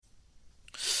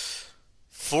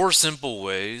Four simple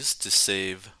ways to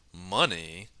save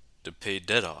money to pay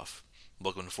debt off.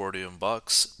 Welcome to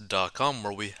 40bucks.com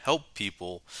where we help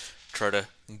people try to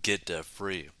get debt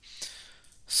free.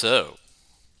 So,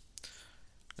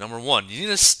 number one, you need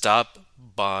to stop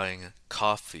buying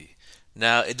coffee.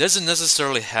 Now, it doesn't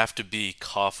necessarily have to be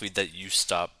coffee that you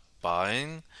stop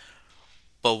buying,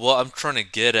 but what I'm trying to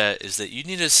get at is that you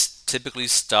need to typically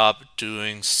stop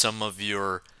doing some of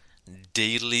your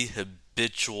daily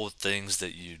habitual things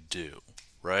that you do,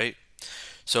 right?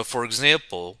 So, for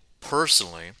example,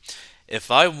 personally, if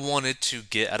I wanted to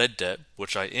get out of debt,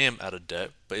 which I am out of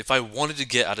debt, but if I wanted to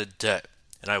get out of debt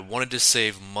and I wanted to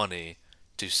save money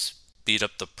to speed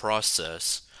up the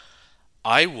process,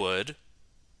 I would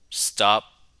stop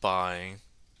buying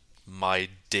my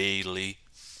daily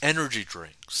energy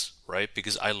drinks, right?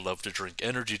 Because I love to drink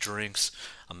energy drinks.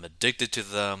 I'm addicted to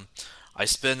them. I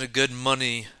spend a good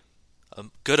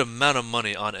amount of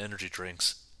money on energy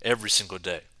drinks every single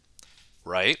day,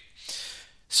 right?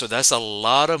 So that's a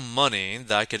lot of money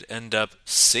that I could end up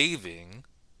saving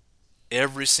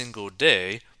every single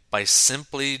day by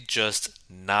simply just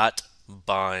not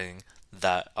buying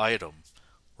that item,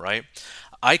 right?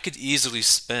 I could easily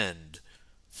spend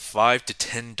 $5 to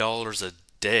 $10 a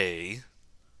day,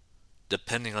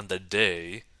 depending on the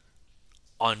day,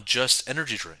 on just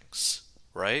energy drinks,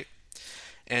 right?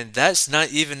 And that's not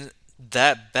even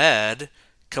that bad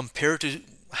compared to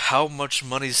how much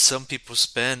money some people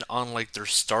spend on like their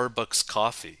Starbucks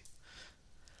coffee.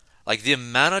 Like the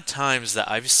amount of times that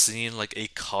I've seen like a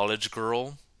college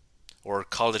girl or a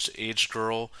college age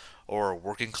girl or a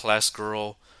working class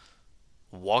girl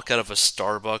walk out of a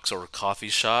Starbucks or a coffee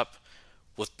shop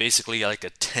with basically like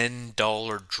a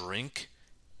 $10 drink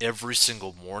every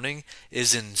single morning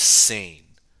is insane.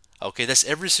 Okay, that's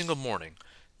every single morning.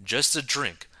 Just a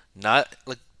drink, not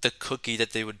like the cookie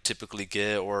that they would typically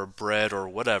get or bread or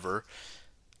whatever.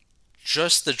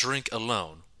 Just the drink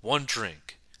alone. One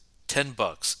drink.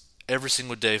 $10 every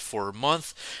single day for a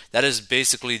month. That is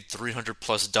basically 300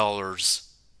 plus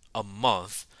dollars a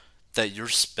month that you're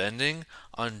spending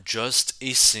on just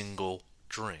a single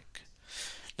drink.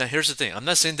 Now, here's the thing. I'm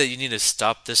not saying that you need to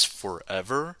stop this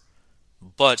forever,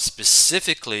 but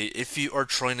specifically, if you are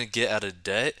trying to get out of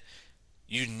debt,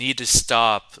 you need to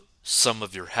stop some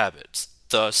of your habits.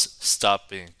 Thus, stop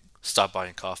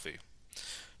buying coffee.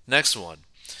 Next one.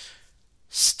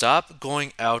 Stop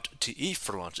going out to eat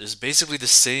for lunch is basically the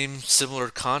same similar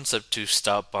concept to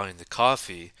stop buying the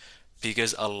coffee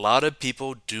because a lot of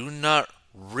people do not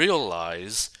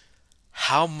realize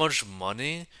how much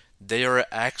money they are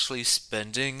actually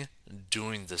spending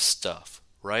doing this stuff,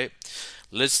 right?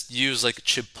 Let's use like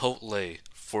Chipotle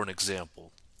for an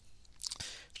example.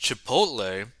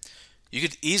 Chipotle, you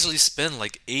could easily spend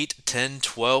like 8, 10,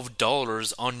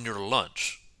 $12 on your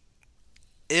lunch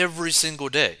every single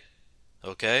day,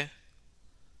 okay?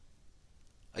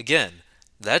 Again,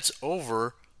 that's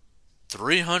over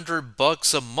 300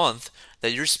 bucks a month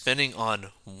that you're spending on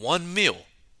one meal.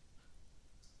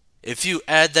 If you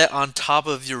add that on top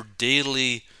of your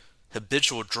daily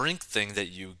habitual drink thing that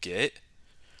you get,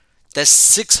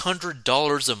 that's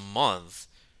 $600 a month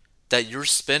that you're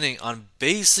spending on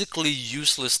basically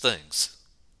useless things,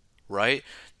 right?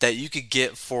 That you could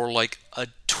get for like a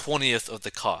 20th of the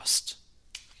cost.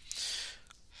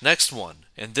 Next one,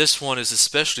 and this one is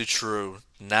especially true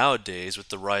nowadays with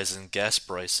the rise in gas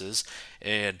prices,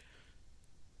 and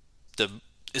the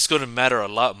it's going to matter a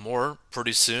lot more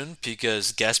pretty soon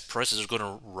because gas prices are going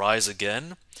to rise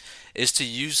again, is to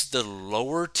use the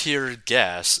lower tier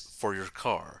gas for your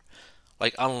car.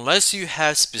 Like unless you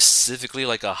have specifically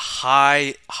like a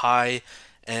high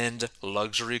end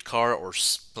luxury car or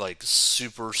like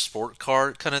super sport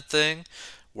car kind of thing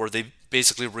where they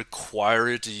basically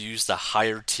require you to use the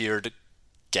higher tiered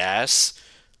gas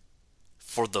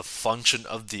for the function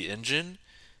of the engine.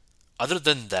 Other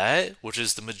than that, which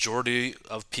is the majority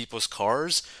of people's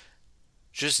cars,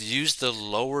 just use the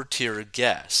lower tier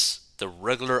gas, the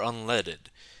regular unleaded.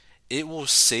 It will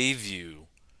save you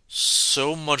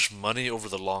so much money over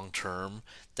the long term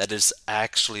that is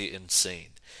actually insane.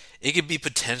 It could be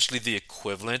potentially the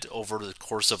equivalent over the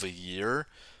course of a year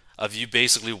of you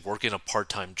basically working a part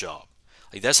time job.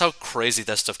 Like, that's how crazy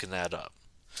that stuff can add up.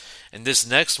 And this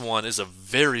next one is a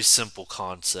very simple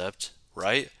concept,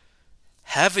 right?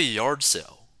 Have a yard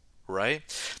sale, right?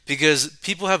 Because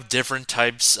people have different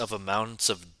types of amounts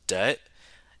of debt.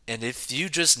 And if you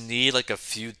just need like a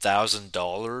few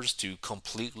 $1,000s to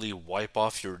completely wipe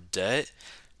off your debt,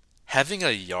 having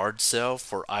a yard sale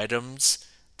for items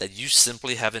that you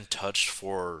simply haven't touched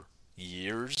for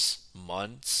years,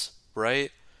 months,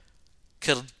 right,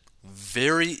 could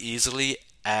very easily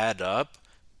add up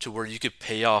to where you could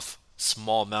pay off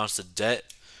small amounts of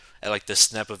debt at like the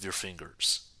snap of your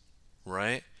fingers,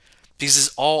 right? Because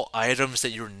it's all items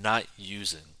that you're not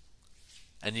using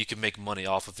and you can make money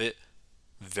off of it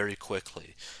very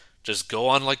quickly. Just go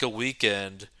on like a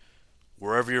weekend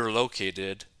wherever you're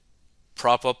located,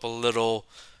 prop up a little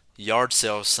yard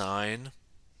sale sign,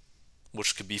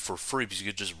 which could be for free because you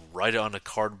could just write it on a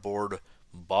cardboard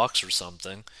box or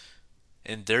something,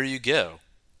 and there you go.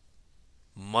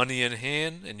 Money in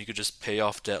hand, and you could just pay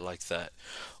off debt like that.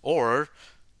 Or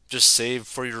just save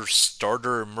for your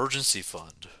starter emergency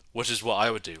fund, which is what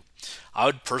I would do. I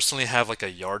would personally have like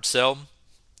a yard sale,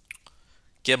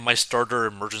 get my starter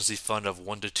emergency fund of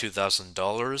 $1,000 to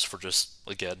 $2,000 for just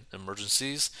again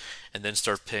emergencies, and then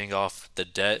start paying off the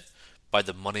debt by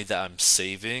the money that I'm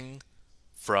saving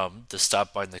from the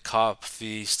stop buying the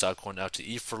coffee, stop going out to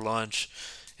eat for lunch,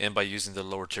 and by using the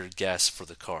lower tier gas for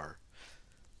the car.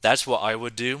 That's what I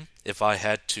would do if I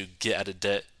had to get out of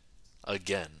debt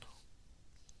again,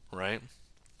 right?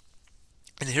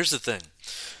 And here's the thing,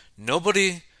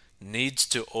 nobody needs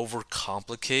to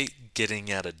overcomplicate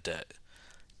getting out of debt.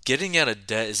 Getting out of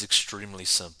debt is extremely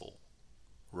simple,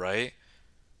 right?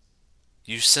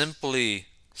 You simply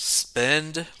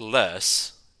spend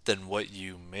less than what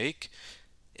you make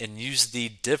and use the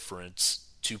difference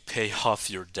to pay off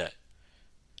your debt.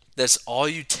 That's all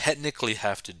you technically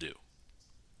have to do,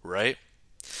 right?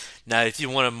 Now, if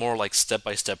you want a more like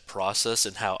step-by-step process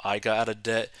and how I got out of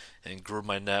debt and grew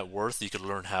my net worth, you could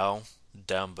learn how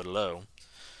down below.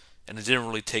 And it didn't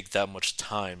really take that much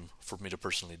time for me to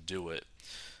personally do it.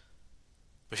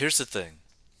 But here's the thing.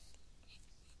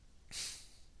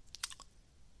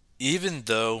 Even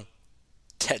though,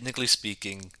 technically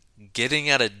speaking, getting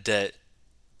out of debt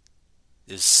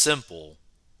is simple,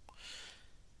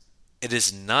 it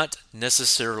is not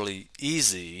necessarily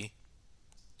easy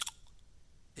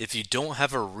if you don't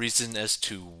have a reason as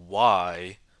to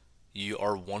why you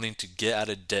are wanting to get out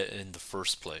of debt in the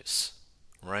first place,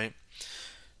 right?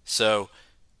 So,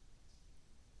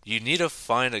 you need to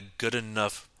find a good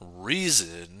enough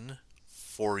reason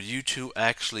for you to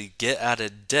actually get out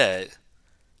of debt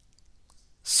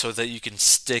so that you can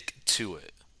stick to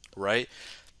it, right?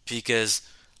 Because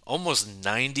almost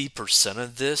 90%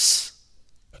 of this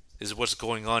is what's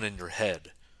going on in your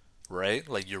head, right?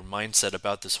 Like your mindset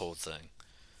about this whole thing.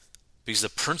 Because the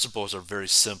principles are very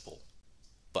simple.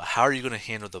 But how are you going to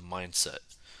handle the mindset,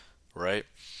 right?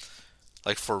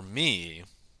 Like for me,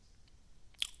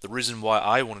 the reason why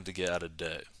I wanted to get out of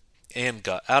debt and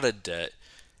got out of debt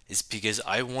is because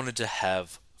I wanted to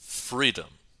have freedom,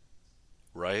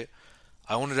 right?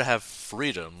 I wanted to have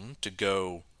freedom to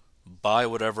go buy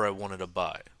whatever I wanted to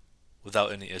buy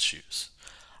without any issues.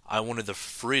 I wanted the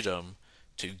freedom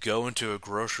to go into a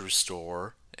grocery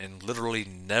store and literally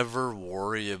never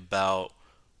worry about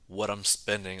what I'm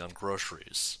spending on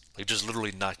groceries. Like just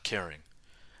literally not caring.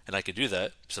 And I could do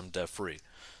that because I'm debt free.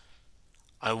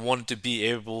 I wanted to be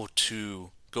able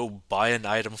to go buy an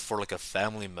item for like a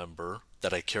family member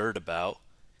that I cared about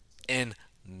and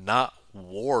not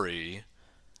worry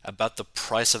about the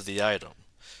price of the item.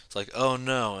 It's like, oh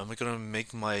no, am I gonna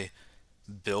make my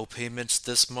bill payments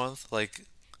this month? Like,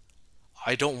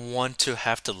 I don't want to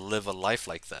have to live a life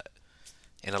like that.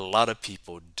 And a lot of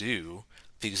people do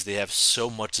because they have so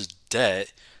much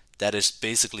debt that is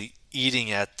basically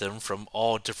eating at them from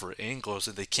all different angles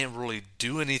and they can't really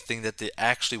do anything that they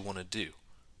actually want to do,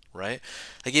 right?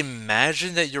 Like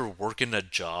imagine that you're working a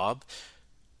job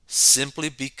simply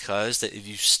because that if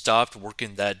you stopped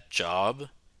working that job,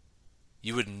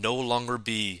 you would no longer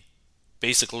be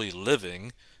basically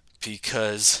living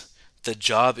because the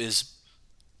job is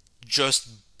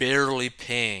just barely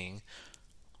paying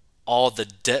all the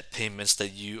debt payments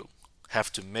that you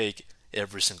have to make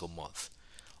every single month.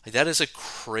 Like that is a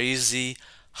crazy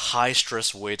high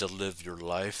stress way to live your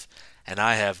life, and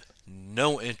I have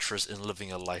no interest in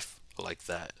living a life like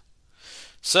that.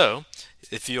 So,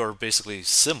 if you are basically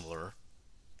similar,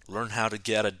 learn how to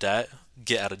get out of debt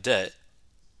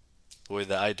the way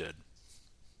that I did.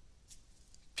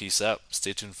 Peace out.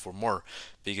 Stay tuned for more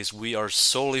because we are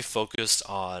solely focused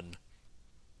on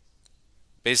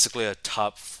basically a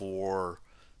top 4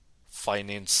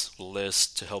 finance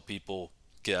list to help people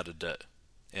get out of debt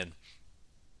and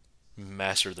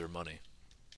master their money.